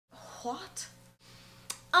What?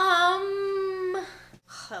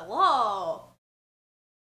 Hello.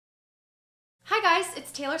 Hi guys,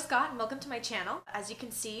 it's Taylor Scott and welcome to my channel. As you can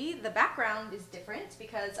see, the background is different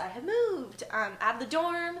because I have moved out of the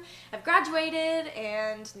dorm, I've graduated,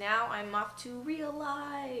 and now I'm off to real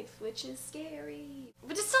life, which is scary.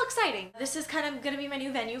 But it's still exciting. This is kind of gonna be my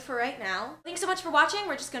new venue for right now. Thanks so much for watching.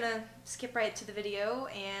 We're just gonna skip right to the video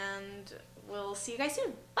and we'll see you guys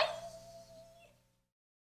soon. Bye!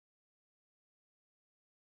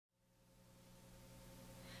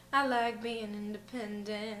 I like being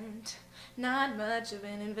independent, not much of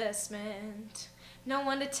an investment, no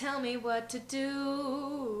one to tell me what to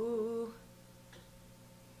do.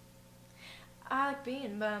 I like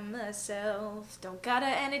being by myself, don't gotta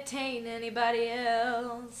entertain anybody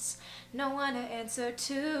else, no one to answer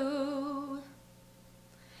to.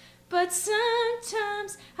 But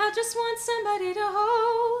sometimes I just want somebody to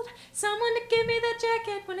hold, someone to give me that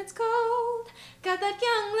jacket when it's cold, got that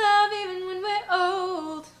young love even when we're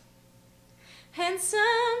old. And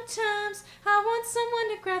sometimes I want someone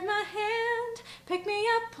to grab my hand, pick me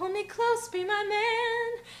up, pull me close, be my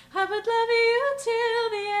man. I would love you till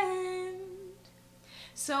the end.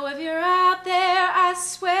 So if you're out there, I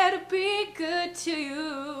swear to be good to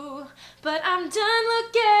you. But I'm done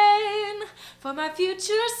looking for my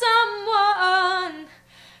future someone.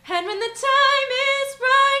 And when the time is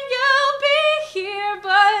right, you'll be here.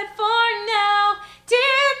 But for now,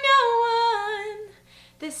 dear no one,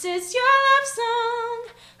 this is your love song.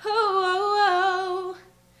 Oh, oh, oh.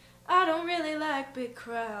 I don't really like big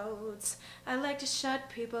crowds. I like to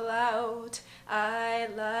shut people out. I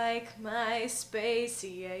like my space,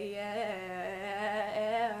 yeah,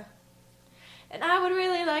 yeah. And I would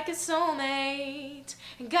really like a soulmate,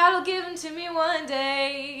 and God will give him to me one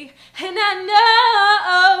day. And I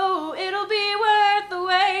know it'll be worth the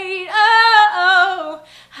wait. Oh,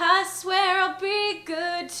 I swear I'll be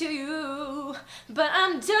good to you. But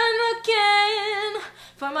I'm done looking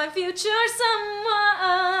for my future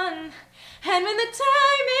someone. And when the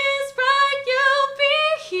time is right, you'll be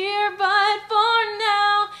here. But for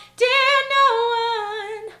now, dear no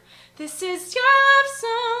one, this is your love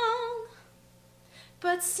song.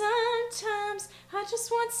 But sometimes I just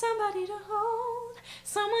want somebody to hold,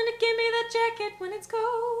 someone to give me that jacket when it's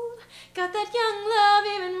cold, got that young love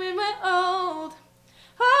even when we're old.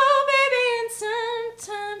 Oh baby, and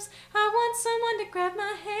sometimes I want someone to grab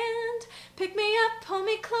my hand, pick me up, pull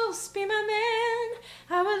me close, be my man.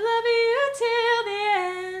 I would love you till the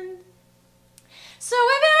end. So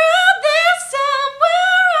if you're out there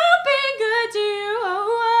somewhere, I'll be good to you.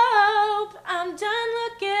 Oh, but I'm done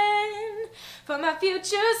looking for my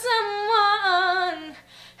future someone.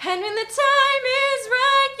 And when the time is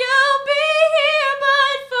right, you'll be here.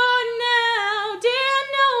 But for now, dear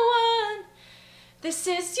no one, this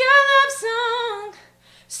is your love song.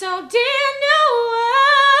 So dear no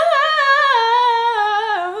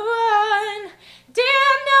one, dear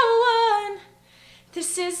no one,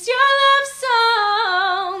 this is your love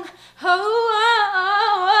song. Oh, oh, oh,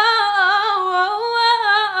 oh, oh,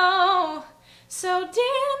 oh. So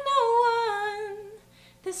dear no one,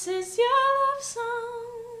 this is your love song.